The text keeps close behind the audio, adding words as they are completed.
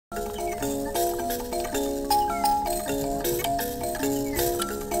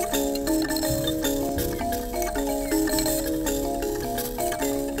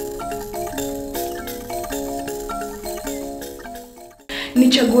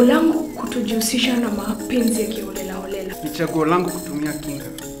chaguo langu kutojihusisha na mapenzi ya kiholela holela. Ni chaguo langu kutumia kinga.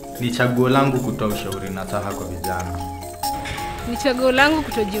 Ni chaguo langu kutoa ushauri nasaha kwa vijana. Ni chaguo langu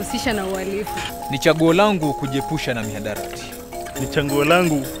kutojihusisha na uhalifu. Ni chaguo langu kujiepusha na mihadarati. Ni chaguo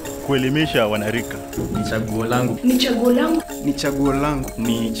langu kuelimisha wanarika. Ni chaguo langu. Ni chaguo langu. Ni chaguo langu.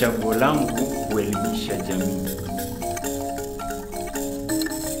 Ni chaguo langu kuelimisha jamii.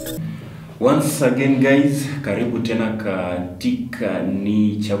 Once again guys, karibu tena katika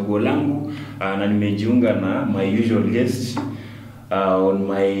Ni Chaguo Langu, na nimejiunga na my usual guest. On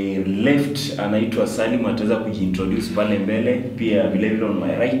my left anaitwa Salim, ataweza kujiintroduce pale mbele. Pia vile vile on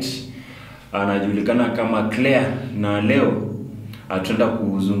my right anajulikana kama Claire, na leo tutaenda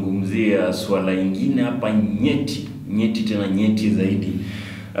kuzungumzia swala lingine hapa nyeti tena nyeti zaidi.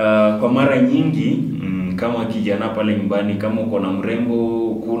 Kwa mara nyingi kama kijana pale nyumbani, kama uko na mrembo,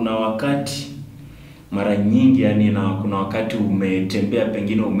 kuna wakati mara nyingi kuna wakati umetembea,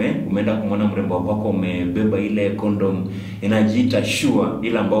 pengine umeenda kumwona mrembo wako, umebeba ile condom inajiita sure,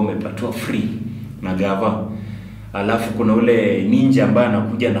 ile ambayo umepatiwa free na gava. Alafu kuna ule ninja ambaye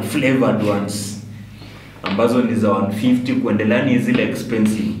anakuja na flavored ones ambazo ni za 150 kuendelea, ni zile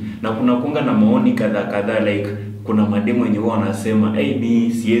expensive. Na kuna kunga na maoni kadha like kuna mademo wenye wao wanasema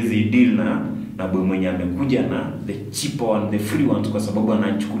mi siwezi deal na boy mwenye amekuja na the cheap one, the free ones, kwa sababu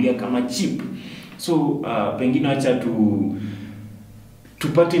anachukulia kama cheap. So pengine acha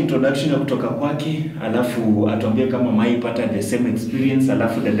tupate introduction kutoka kwake, alafu atuambie kama maipata the same experience.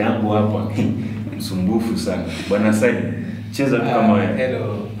 Alafu dada yangu hapa msumbufu sana, bwana Salim, cheza tu kama wewe.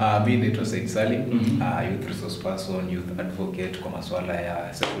 Hello, mimi ni Salim, youth resource person, youth advocate kwa masuala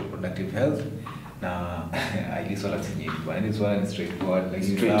ya sexual reproductive health. Na ili swala ni swala ni straightforward, like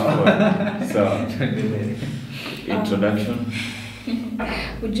so introduction.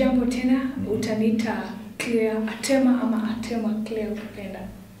 Ujambo tena, utanita Claire Atema ama Atema Claire ukipenda.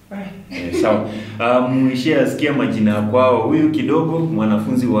 Sawa. Mwishia asikia majina kwao. Huyu kidogo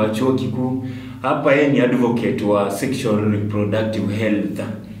mwanafunzi wa chuo kikuu. Hapa yeye ni advocate wa sexual reproductive health.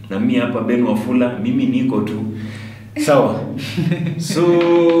 Na mimi hapa Ben Wafula, mimi niko tu. Sawa. So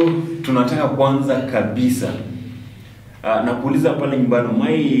tunataka kwanza kabisa na kuuliza pale nyumbani,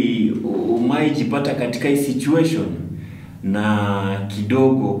 umejipata katika hii situation? Na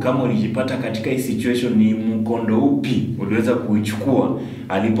kidogo kama ulijipata katika hii situation, ni mkondo upi uliweza kuichukua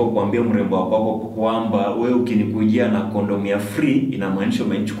alipokuambia mrembo wako kwamba wewe ukinikujia na condom ya free inamaanisha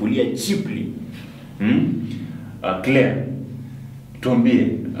umenichukulia cheaply? Claire, tuambie,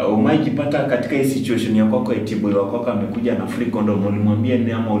 umejipata katika hii situation ya kwako, boy wako amekuja na free condom, ulimwambia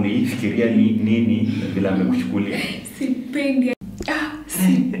nini ama ulifikiria nini bila amekuchukulia? Sipendi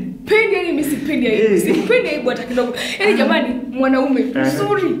sipendi aibu hata kidogo. Yaani jamani, mwanaume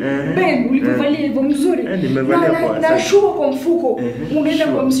mzuri, Ben ulipovalia hivyo mzuri, na shua kwa mfuko, unaenda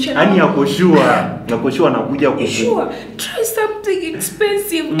kwa msichana. Yaani nakoshua anakuja kushua. Try something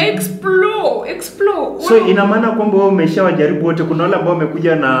expensive, explore. So ina maana kwamba wewe umeshawajaribu wote? Kuna wale ambao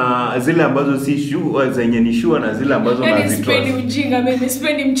wamekuja na zile ambazo si shua, zenye ni shua, na zile ambazo na zitoa. Sipendi ujinga mimi,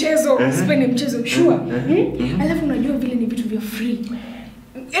 sipendi mchezo shua. Alafu unajua vile ni vitu vya free.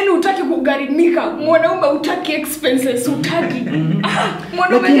 Yaani utaki kugarimika, mwanaume utaki expenses, utaki.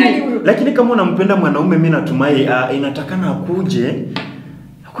 Mwanaume gani huyo? Lakini kama unampenda mwanaume, mimi natumai inatakana akuje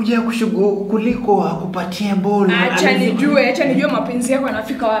kuliko akupatie bolo. Acha nijue mapenzi yako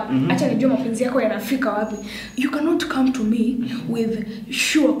yanafika wapi. Acha nijue mapenzi yako yanafika wapi. You cannot come to me with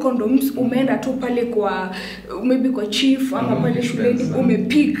sure condoms. Umeenda tu pale kwa maybe kwa chief ama pale shuleni,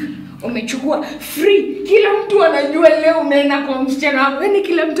 umepick, umechukua free. Kila mtu anajua leo umeenda kwa msichana wako. Yaani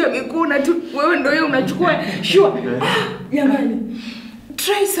kila mtu amekuona tu, wewe ndio yeye unachukua sure. Jamani,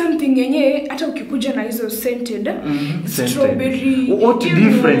 try something yenye hata ukikuja na hizo scented strawberry. What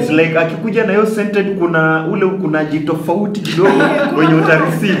difference? Like akikuja na hiyo scented, kuna jitofauti kidogo kwenye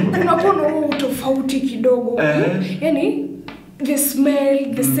utareceive. Kuna tofauti kidogo. Yaani the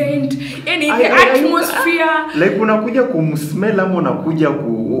smell, the scent, the atmosphere. Like unakuja kumsmell ama unakuja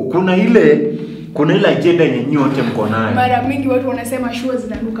kuna ile agenda yenye nyote mko nayo. Mara mingi watu wanasema shua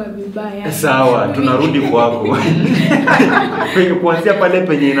zinanuka vibaya. Sawa, tunarudi kwako. Kuanzia pale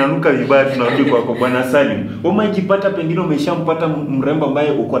penye inanuka vibaya tunarudi kwako bwana Salim. Umejipata pengine umeshampata mrembo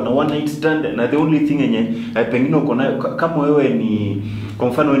ambaye uko na one night stand, na the only thing yenye pengine uko nayo, kama wewe ni kwa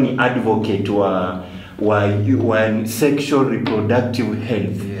mfano ni advocate wa sexual reproductive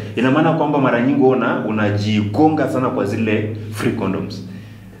health. Ina maana kwamba mara nyingi unajigonga sana kwa zile free condoms.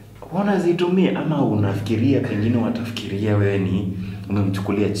 Unazitumia ama unafikiria pengine watafikiria wewe ni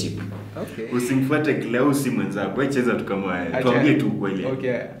umemchukulia cheap? Okay. Usimfuate Claire, si mwenzako. Wewe cheza tu kama wewe. Tuambie tu kweli.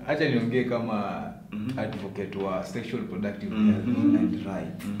 Okay, acha niongee kama advocate wa sexual productive health and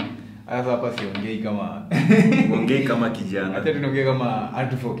rights. Sasa hapa siongei kama kijana. Hata tunaongea kama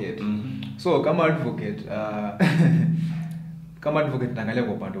advocate. So kama advocate kama advocate naangalia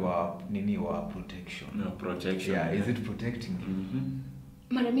kwa upande wa protection. Protection. Yeah, is it protecting?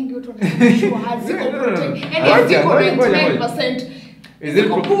 Mara mingi watu wanasema haziko protect. Yaani haziko 99%. Is it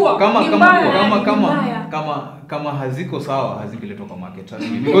kama haziko sawa hazingeletwa kwa market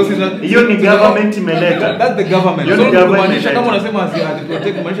because hiyo ni government imeleta. That's the government. So kumaanisha kama unasema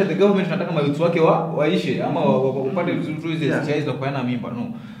protect kumaanisha the government nataka mayouth wake waishe ama upate hizo STIs na kuana mimba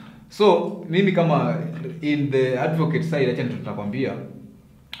no. So mimi kama in the advocate side acha tutakwambia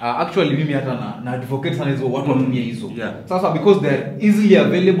actually mimi hata na advocate sana hizo watu watumie hizo. Sasa because they are easily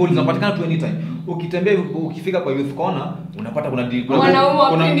available zinapatikana to anytime. Ukitembea ukifika kwa youth corner unapata kuna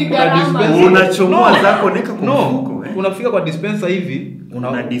unachomoa zako neka kwa mfuko unafika kwa dispenser hivi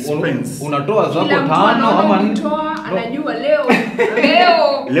unatoa zako 5 ama anajua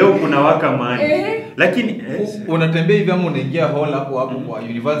leo kuna waka mani lakini unatembea hivi ama unaingia hall hapo kwa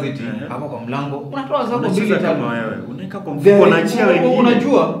university hapo kwa mlango unatoa zako mbili kama wewe unaweka kwa mfuko unaachia wengine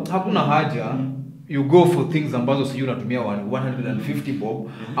unajua hakuna haja you go for things ambazo sio unatumia 150 bob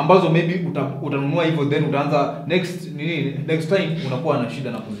ambazo maybe utanunua hivyo then utaanza next time unakuwa na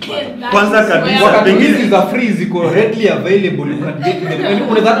shida na kuzipata. Kwanza kabisa pengine za free ziko readily available you can get them.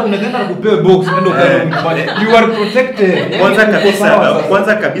 Unaweza kupewa box ndio ukafanya you are protected.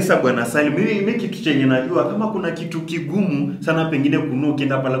 Kwanza kabisa bwana Salim mimi kitu chenye najua kama kuna kitu kigumu sana pengine kununua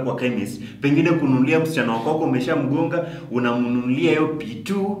ukienda pale kwa chemist pengine kununulia msichana wako umeshamgonga unamnunulia hiyo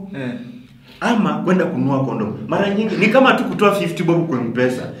P2 ama kwenda kununua kondom. Mara nyingi ni kama tu kutoa 50 bob kwa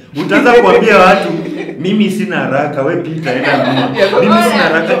mpesa. Utaanza kuambia watu mimi sina haraka, wewe pita enda nunua. Mimi sina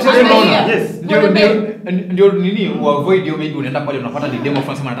haraka. Tunaona. Yes. Ndio avoid hiyo maybe unaenda pale unapata ni demo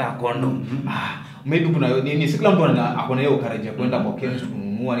fulani sema nataka kondom. Maybe kuna si kila mtu akona hiyo courage ya kwenda kwa chemist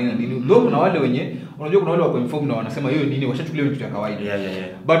kununua nini. Ndio kuna wale wenye unajua kuna wale wako informed na wanasema hiyo nini washachukulia kitu cha kawaida.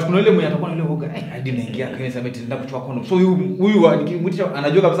 But kuna wale mwenye atakuwa na ile hoga hadi naingia chemist sema nenda kuchukua kondom. So huyu nikimwitisha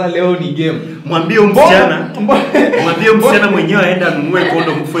anajua kabisa leo ni game. Mwambie msichana mwenyewe aende anunue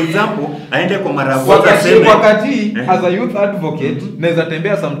kondom. For example, aende kwa marafiki aseme wakati as a youth advocate naweza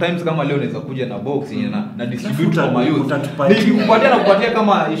tembea sometimes kama leo naweza kuja na box na distribute kwa mayouth. Nikupatia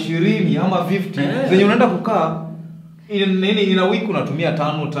kama 20 ama 50 zenye unaenda kukaa in a week unatumia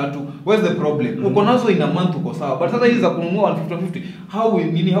 5 where's the problem uko nazo in a month uko sawa but sasa hizi za kununua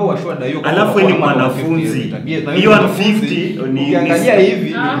 150 how assured hiyo alafu ni mwanafunzi hiyo 150 ni angalia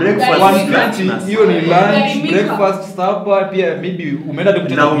hivi breakfast 150 hiyo ni lunch breakfast supper pia maybe umeenda tu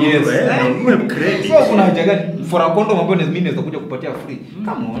kucheza yes so kuna haja gani for a condom ambayo mimi naweza kuja kupatia free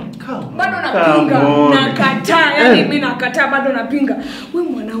come on bado napinga nakataa yani mimi nakataa bado napinga wewe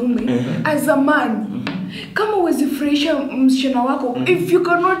mwanaume as a man kama uwezi fresha msichana wako if you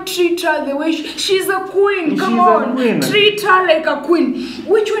cannot treat her the way she's a queen come on treat her like a queen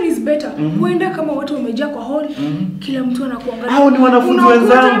which one is better uenda kama watu wamejaa kwa hall kila mtu anakuangalia hao ni wanafunzi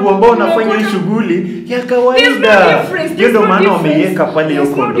wenzangu ambao wanafanya shughuli ya kawaida ndio maana wameiweka pale hiyo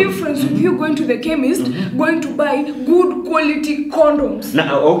condom difference if you going to the chemist going to buy good quality condoms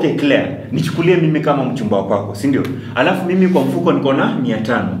na okay Claire nichukulie mimi kama mchumba wako si ndio alafu mimi kwa mfuko niko na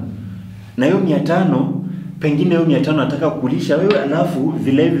 500 na hiyo 500 pengine hiyo 500 nataka kukulisha wewe alafu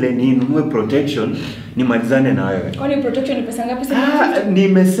vile vile ninunue protection nimalizane na wewe. Kwani protection ni pesa ngapi sasa?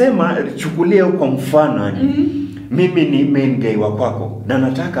 Nimesema chukulia kwa mfano mimi ni main guy wa kwako na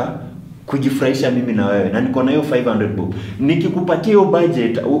nataka kujifurahisha mimi na wewe na niko na hiyo 500 bob. Nikikupatia hiyo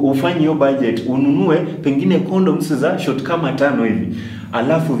budget ufanye hiyo budget ununue pengine condoms za shot kama 5 hivi.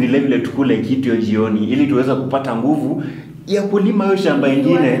 Alafu vile vile tukule kitu ya jioni ili tuweze kupata nguvu ya kulima hiyo shamba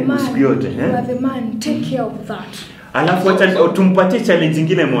ingine usiku yote the man take care of that. Alafu acha tumpatie challenge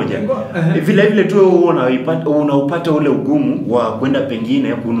nyingine moja. Vile vile tu unaupata ule ugumu wa kwenda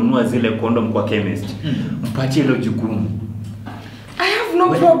pengine kununua zile condom kwa chemist. Mpatie hilo jukumu. I have no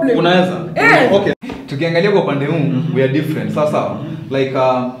problem. Unaweza. Okay. Tukiangalia kwa pande huu we are different. Sasa like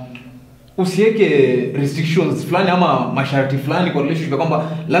usiweke restrictions fulani ama masharti fulani kwa relationship kwamba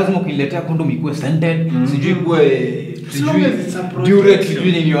lazima ukiniletea condom ikuwe scented, sijui ikuwe durate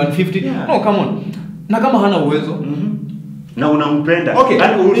sijui ni 150. No, come on. Na kama hana uwezo na unampenda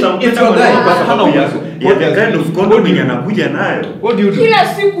yani utampenda kwa sababu yako the kind of condom yenye anakuja nayo kila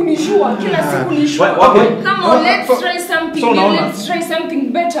siku ni sure kama let's try something let's try something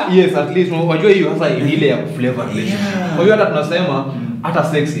better yes at least unajua hiyo sasa ile ya flavor relationship kwa hiyo hata tunasema hata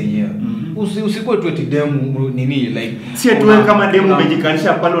sex yenyewe usikuwe tu eti demu nini like si tu kama demu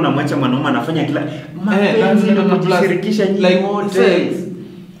umejikanisha pale unamwacha mwanaume anafanya kila mapenzi ndio kujishirikisha nyinyi wote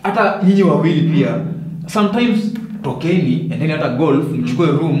hata nyinyi wawili pia sometimes tokeni and then hata golf mchukue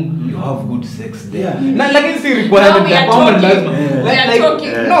room you have good sex there. Na lakini si requirement ya kwamba lazima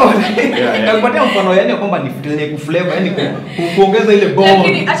no nakupatia mfano yani kwamba ni kuflavor yani kuongeza ile bond.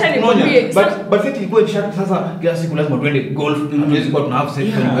 Lakini acha nikwambie but sisi iko sasa kila siku lazima tuende golf hatuwezi kuwa tuna have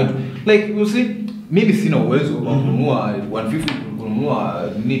sex like you see mimi sina uwezo wa kununua 150 kununua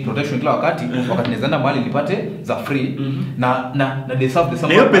ni protection kila wakati naenda mahali nipate za free na they serve the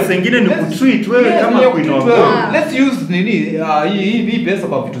same. Leo pesa nyingine ni kutreat wewe kama kuinua. Let's use hii pesa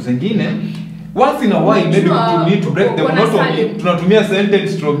kwa vitu zingine. Once in a while maybe we need to break the monotony. Tunatumia scented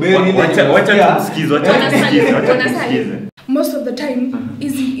strawberry. Wacha tusikize. Most of the time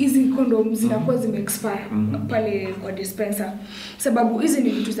hizi condoms zinakuwa zime-expire pale kwa dispenser. Sababu hizi ni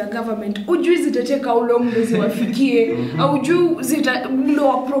vitu za government. Ujui zitateka how long ndio ziwafikie. Au ujui ndio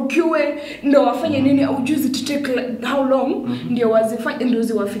waprocure, ndio wafanye nini, au ujui zitateka how long ndio wazifanye ndio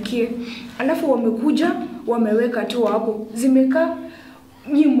ziwafikie. Alafu wamekuja, wameweka tu hapo. Zimekaa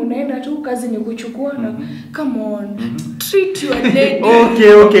nyinyi mnaenda tu kazi ni kuchukua na come on treat your lady.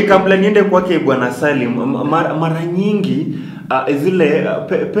 Okay kabla niende kwake bwana Salim mara nyingi zile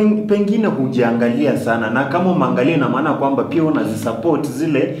pengine hujiangalia sana na kama umeangalia na maana kwamba pia unazisupport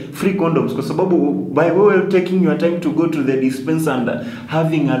zile free condoms kwa sababu by way of taking your time to go to the dispenser and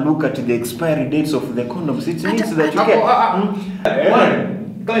having a look at the expiry dates of the condoms it means that you get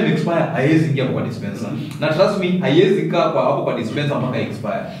kama expire haiwezi ingia kwa dispenser na trust me haiwezi kaa kwa hapo kwa dispenser mpaka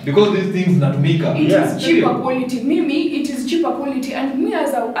expire because these things natumika. It is cheaper quality. Mimi it is cheaper quality and me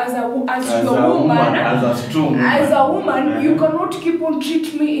as a woman you cannot keep on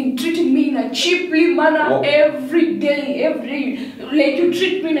treating me in a cheaply manner every day like you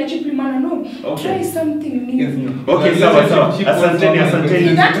treat me in a cheaply manner. No, try something new. Okay, asante.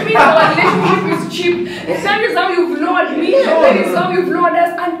 That means our relationship is cheap. That is how you've lowered me. That is how you've lowered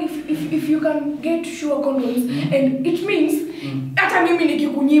us. And if you can get sure condoms and it means hata mimi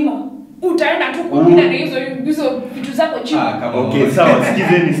nikikunyima utaenda tu kuunda na hizo vitu zako chini. Okay, sawa,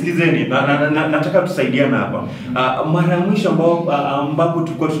 sikizeni. Nataka tusaidiane hapa. Mara mwisho ambapo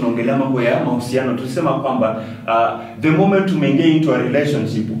tulikuwa tunaongelea mambo ya mahusiano tulisema kwamba the moment umeingia into a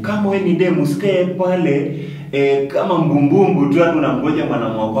relationship kama wewe ni demu usikae pale kama mbumbumbu tu hadi unangoja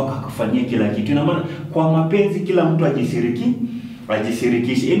mwanamwako akakufanyia kila kitu. Ina maana kwa mapenzi kila mtu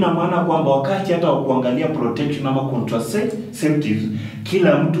ajishirikishe. Ina maana kwamba wakati hata kuangalia protection ama contraceptives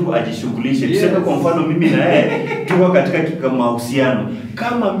kila mtu ajishughulishe. Tuseme kwa mfano mimi na yeye tuko katika mahusiano.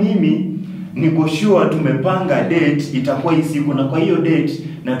 Kama mimi niko sure tumepanga date itakuwa hii siku na kwa hiyo date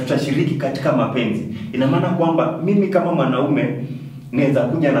na tutashiriki katika mapenzi. Ina maana kwamba mimi kama mwanaume naweza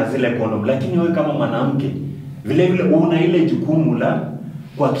kuja na zile condom lakini wewe kama mwanamke vile una ile jukumu la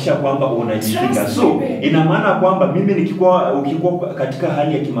kuhakikisha kwamba unajikinga. So ina maana kwamba mimi ukikuwa katika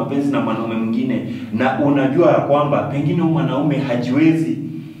hali ya kimapenzi na mwanaume mwingine na unajua kwamba pengine mwanaume hajiwezi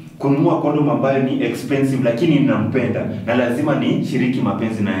kununua condom ambayo ni expensive lakini ninampenda na lazima ni shiriki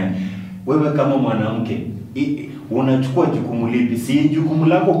mapenzi naye. Wewe kama mwanamke unachukua jukumu lipi? Si jukumu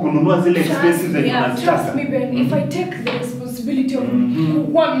lako kununua zile expensive zenye unazitaka. Trust me Ben, if I take the responsibility of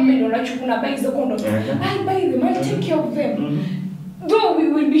 1 million unachukua buy the condoms, I buy them, I take care of them. Though we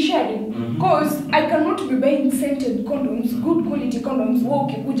will be sharing, because I cannot be buying scented condoms, good quality condoms.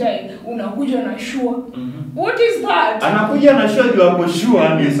 Unakuja na sure. What is that? Anakuja na sure juu hapo sure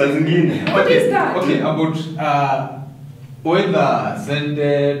ni saa zingine. What is that? Okay, about whether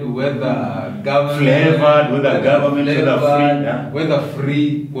scented, whether government flavored, whether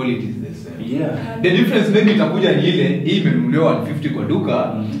free quality is the same. The difference maybe itakuja ni ile hii imenunuliwa 150 kwa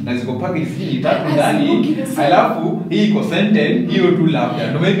duka na ziko package si tatu ndani alafu hii iko scented hiyo tu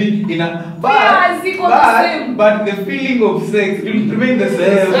labda no maybe ina but the feeling of sex will remain the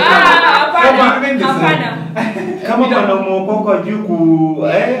same. Kama mwanamwoko juu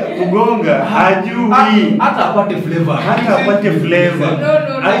kugonga hajui hata apate flavor hata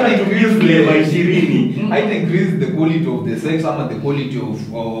tumie flavor 20 I increase the quality of the sex ama the quality of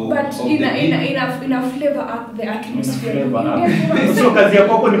but ina flavor up the atmosphere. So kazi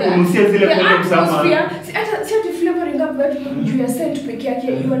yako ni kunusia zile condoms sama hata si flavoring up that you are sent peke yake.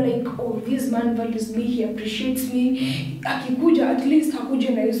 You are like, oh, this man values me, he appreciates me. Akikuja at least hakuje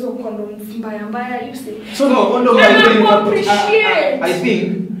na hizo condoms mbaya you say. So no condom I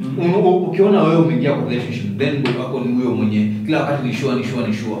think ukiona wewe umeingia kwa relationship then wako ni wewe mwenyewe kila wakati ni sure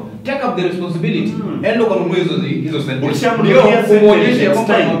take up the responsibility endo kwa nunua hizo sentences ndio uonyeshe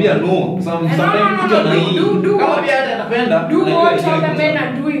kwamba unamwambia no sometimes kuja na hii kama pia hata anapenda do what other men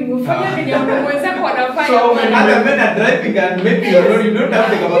are doing. Ufanye nini mwenzako anafanya wanafanya. So when other men are driving and maybe you don't have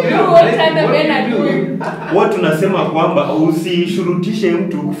the capability No, of what driving, other what men do are you do? doing? Watu tunasema kwamba usishurutishe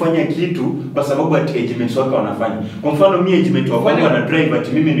mtu kufanya kitu kwa sababu ati agents wake wanafanya. Kwa mfano mimi agent wa kwangu ana drive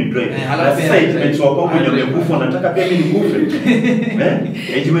ati mimi ni drive. Na sasa agents wa kwangu wenye wamekufa wanataka pia mimi nikufe.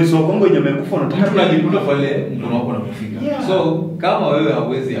 Agents wa kwangu wenye wamekufa wanataka Mtu anajikuta pale mkono wako unakufika. Yeah. So kama wewe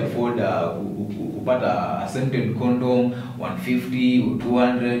hauwezi afford kupata a scented condom 150 or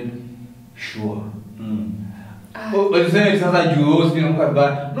 200, sure. Useme sasa juu sio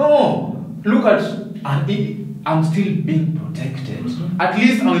mkaba. No, look at I'm still being protected. At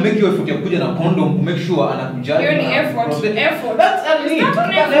least I'm make you effort ya kuja na condom to make sure anakuja. Hiyo ni effort. That's an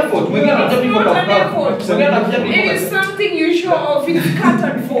effort. Mwingine anataka hivyo kwa sababu. It is something you show off, it's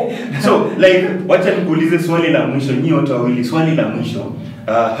catered for. So like wacha nikuulize swali la mwisho nyinyi wote wawili, swali la mwisho.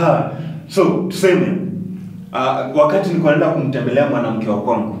 So tuseme wakati nilikuwa naenda kumtembelea mwanamke wa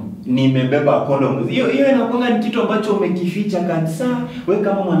kwangu, nimebeba condom. Hiyo inakuwa ni kitu ambacho umekificha kabisa. Wewe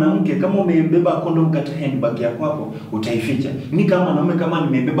kama mwanamke kama umebeba condom katika handbag yako hapo utaificha. Mimi kama mwanaume kama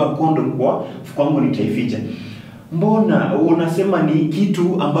nimebeba condom kwangu nitaificha. Mbona unasema ni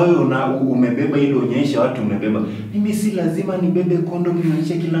kitu ambayo umebeba ili uonyeshe watu umebeba? Mimi si lazima nibebe condom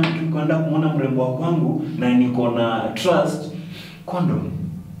nionyeshe kila mtu kwenda kumuona mrembo wa kwangu na niko na trust condom.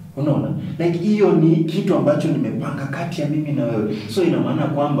 Unaona? Like hiyo ni kitu ambacho nimepanga kati ya mimi na wewe. So ina maana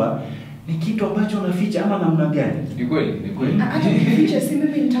kwamba ni kitu ambacho unaficha ama namna gani? Ni kweli. Hata nifiche si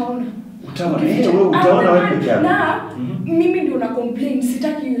mimi nitaona. Utaona wewe utaona wewe peke yako. Na mimi ndio na complain,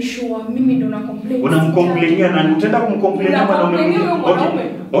 sitaki you sure, mimi ndio na complain. Unamcomplainia na utaenda kumcomplainia mwanaume.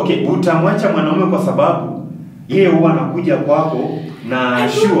 Okay, utamwacha mwanaume kwa sababu yeye huwa anakuja kwako na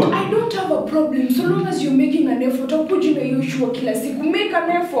sure. I don't have a problem so long as you're making an effort. Ukuji na you sure kila siku, make an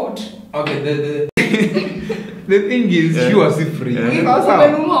effort. Okay, the thing is sure si free.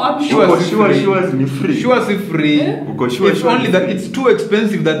 Umenunua wapi? Sure ni free. Sure si free. Uko sure It's only that it's too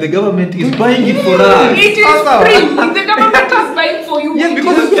expensive that the government is buying it for us. It is free. The government is buying for you. Yes,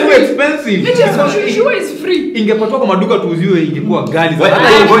 because it's too expensive. It is sure is free. Ingepatwa kwa maduka tuuziwe ingekuwa gali sana.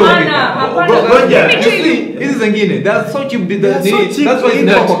 Ngoja. Hizi zingine that's so cheap. That's why it's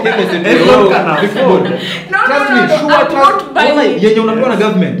kwa chemist and trust me, sure yenye unapewa na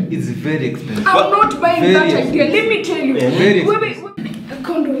government is very expensive. I'm not buying that idea. Let me tell you. Very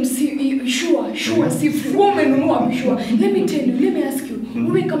Condom sure si free. Women know I'm sure. Let me tell you, let me ask you.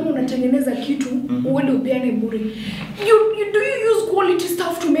 Wewe kama unatengeneza kitu uende upeane bure. Do you use quality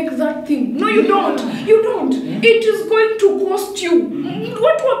stuff to make that thing? No, you don't. You don't. It is going to cost you.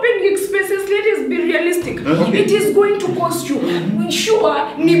 What we're expenses, let us be realistic. It is going to cost you. Sure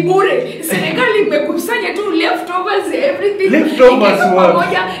ni bure. Serikali imekusanya tu leftovers everything. Leftovers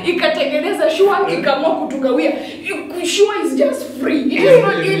pamoja ikatengeneza sure ikaamua kutugawia. Sure is just free. It is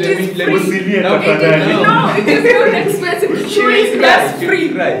not it is free. No, it is not expensive. Sure is just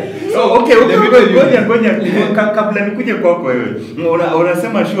free. Right. So okay, ngoja kabla nikuje kwako wewe.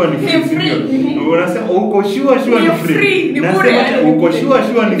 Unasema sure ni free. Unasema uko sure ni free. Nasema uko sure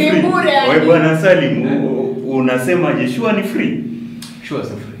ni free. Wewe bwana Salim unasema je sure ni free? Sure is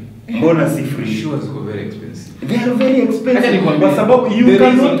free. Mbona si free? Sure is very expensive. They are very expensive. Kwa sababu you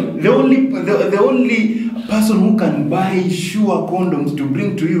cannot the only person who can buy sure condoms to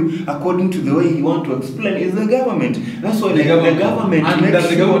bring to you according to the way you want to explain is the government. That's why the government and makes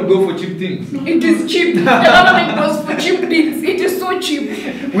the government go for cheap things. It is cheap. The government goes for cheap things. It is so cheap.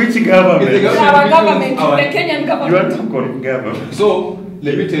 Which government? Our government, the Kenyan government. You want to call government. So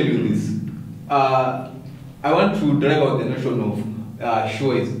let me tell you this. I want to drive out the notion of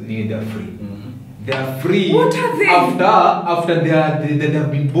sure is neither free. They are free. What are they? After they have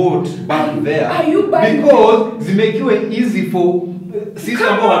been bought back there. Are you buying? Because they make it easy for Let's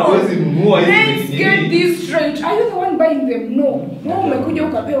get this straight. Are you the one buying them? No. Wewe umekuja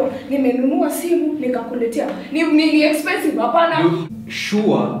ukapewa, nimenunua simu nikakuletea. Ni expensive hapana.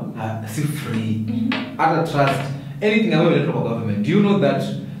 Sure, si free. Hata trust anything ambayo inaletwa kwa government. Do you know that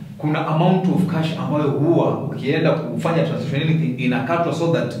kuna amount of cash ambayo huwa ukienda kufanya transaction anything inakatwa so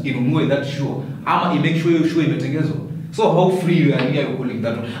that inunue that sure ama make sure hiyo sure imetengenezwa. So how free you are here calling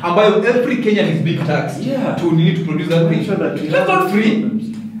that one? Ambayo every Kenyan is being taxed to need to produce that thing. That's not free.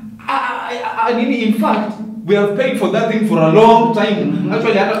 In fact, we have paid for that thing for a long time.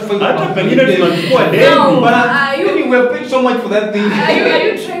 Actually, hata pengine tunachukua deni, but we have paid so much for that thing. Are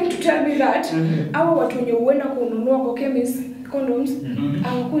you trying to tell me that hao watu wenye uenda kununua kwa chemist condoms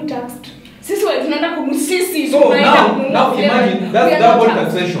are taxed? Sisi wale tunaenda kunusisi. So now imagine that's double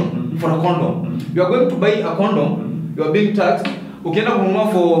taxation for a condom. You are going to buy a condom, you are being taxed. Ukienda kununua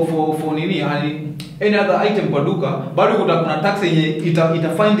for nini any other item kwa duka, bado kuna tax yenye ita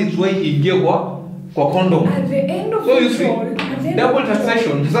find its way ingie kwa kwa condom. At the end of So you it see, all, at the end double of it all,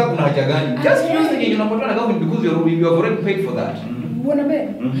 taxation. Sasa kuna haja gani? Just use the yenye unapata na government because you have already paid for that. Bwana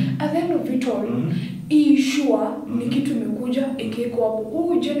Ben, at the end of it all, sure ni kitu imekuja ikiko hapo.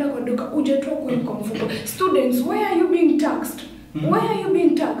 Ujenda kwa duka, ujetoa kwa mfuko. Students, where are you being taxed? Where are you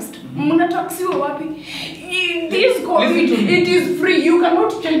being taxed? Mnataxiwa wapi? This COVID, it is free. You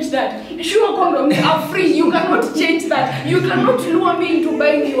cannot change that. Sure condoms are free. You cannot change that. You cannot lure me into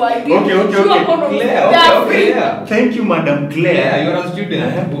buying your idea. Okay. Condoms, Claire, they are okay, free. yeah. Thank you, Madam Claire. Yeah, you are a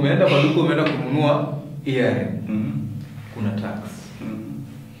student. Umeenda kwa duka umeenda kununua earring. Kuna tax.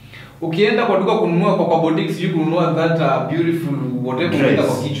 Ukienda kwa duka kununua kwa boutique siju kununua that beautiful whatever umeenda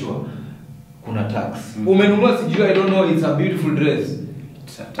kwa kichwa. Kuna tax. Umenunua siju I don't know it's a beautiful dress.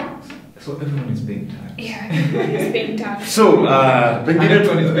 It's a tax. So everyone is paying tax. Yeah, everyone is paying tax. So,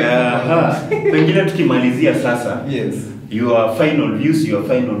 pengine tukimalizia sasa. Yes. Your final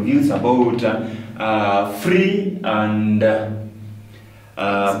views about free and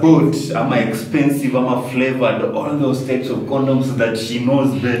both ama expensive ama flavored, all those types of condoms that she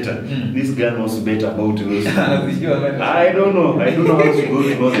knows better. This girl knows better about those. I don't know how to go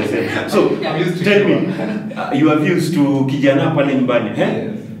to know the same. So tell me your views to kijana pale nyumbani,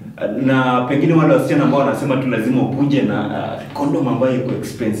 Yes. Na pengine wale wasichana ambao wanasema tu lazima ukuje na condom ambayo iko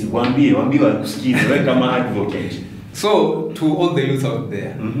expensive. Waambie wakusikize wewe kama advocate. So to all the youth out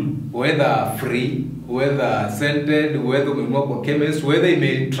there, whether free, whether scented, whether umenunua kwa chemist, whether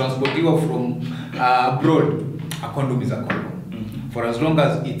imetransportiwa from abroad, a condom is a condom. For as long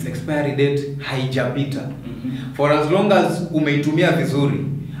as its expiry date haijapita. For as long as umeitumia vizuri,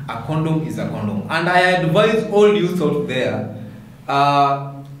 a condom is a condom. And I advise all youth out there,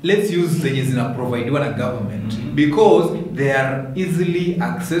 let's use zenye zina providiwa na government because they are easily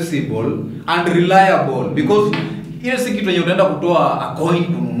accessible and reliable, because ile si kitu yenye unaenda kutoa a coin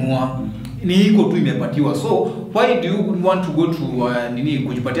kununua, ni iko tu imepatiwa. So why do you want to go to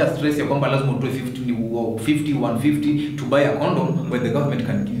kujipatia stress ya kwamba lazima utoe 50 150 to buy a condom when the government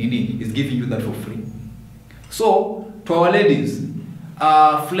can is giving you that for free? So to our ladies,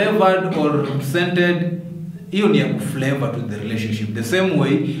 flavored or scented, hiyo ni ya kuflavor to the relationship. The same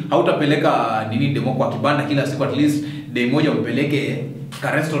way hautapeleka demo kwa kibanda kila siku, at least day moja upeleke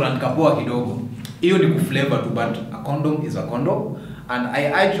ka restaurant kapoa kidogo. Hiyo ni kuflavor to, but a condom is a condom. And I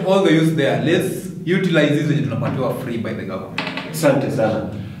urge all the youth there, let's utilize this zenye tunapatiwa free by the government. Asante sana.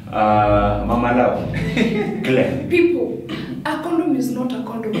 Mama Love. Claire. People, a condom is not a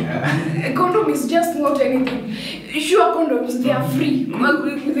condom. A condom is just not anything. Sure condoms, they are free.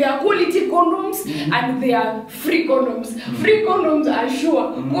 They are quality condoms and they are free condoms. Free condoms are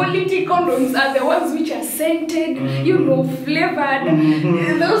sure. Quality condoms are the ones which are scented, flavored.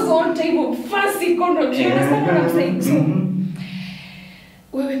 Those all type of fancy condoms. You understand what I'm saying? So,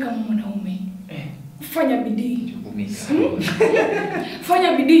 wewe kama mwanaume, fanya bidii.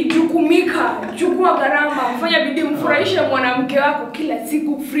 Fanya bidii, jukumika, chukua gharama, fanya bidii, mfurahishe mwanamke wako kila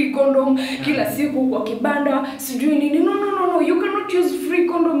siku free condom, kila siku kwa kibanda, sijui nini. No, you cannot use free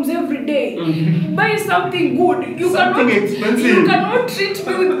condoms every day. Buy something good. Something expensive. You cannot treat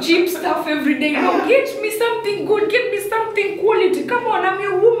me with cheap stuff every day. No, get me something good, get me something quality. Come on, I'm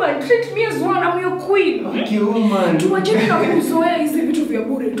your woman. Treat me as one, I'm your queen. Okay, woman. Tuache na kuzoea hizi vitu vya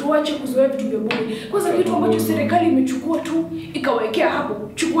bure. Tuache kuzoea vitu vya bure. Kwanza kitu ambacho serikali imechukua tu ikawekea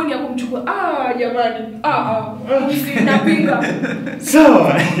hapo. Chukueni hapo mchukua. Jamani. Napinga.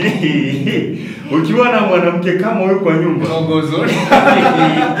 Sawa. Ukiwa na mwanamke kama huyu kwa nyumba. Nogozo.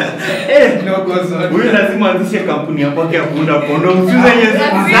 Nogozo. Huyu lazima anzishe kampuni yake ya kuunda condom. Usiuze yenyewe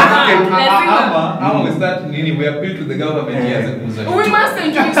zake. Ama we start we appeal to the government here as a concern. We must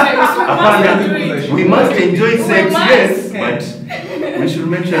enjoy sex. We must enjoy sex, yes, but we should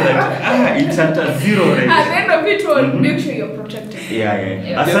make sure that it's at a zero rate. At the end of it all, make sure you're protected.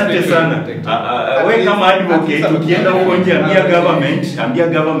 Yeah. Asante sana. Wewe kama advocate ukienda huko nje ambia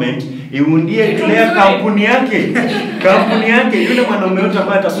government iundie Claire kampuni yake. Yule mwanaume yote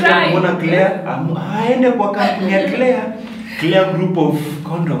ambaye atakuja kuona Claire aende kwa kampuni ya Claire Group of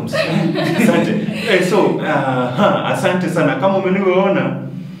Condoms. Asante. Asante sana. Kama umeniona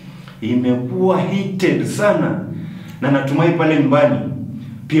imekuwa heated sana, na natumai pale nyumbani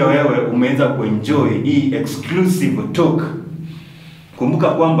pia wewe umeweza kuenjoy hii exclusive talk. Kumbuka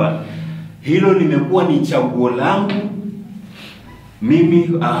kwamba hilo limekuwa ni chaguo langu mimi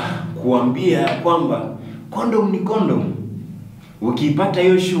kuambia kwamba condom ni condom. Ukipata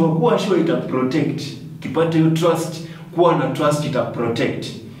hiyo kuwa sure ita protect. Ukipata hiyo trust, kuwa na trust ita protect.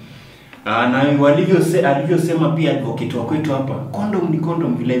 Na alivyosema pia advocate wa kwetu hapa, condom ni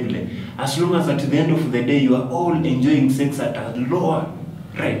condom vile vile. As long as at the end of the day you are all enjoying sex at a lower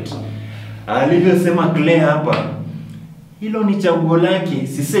rate. Alivyosema Claire hapa, hilo ni chaguo lake,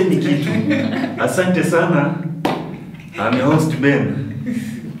 sisemi kitu. Asante sana. I'm host Ben.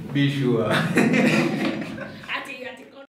 Be sure.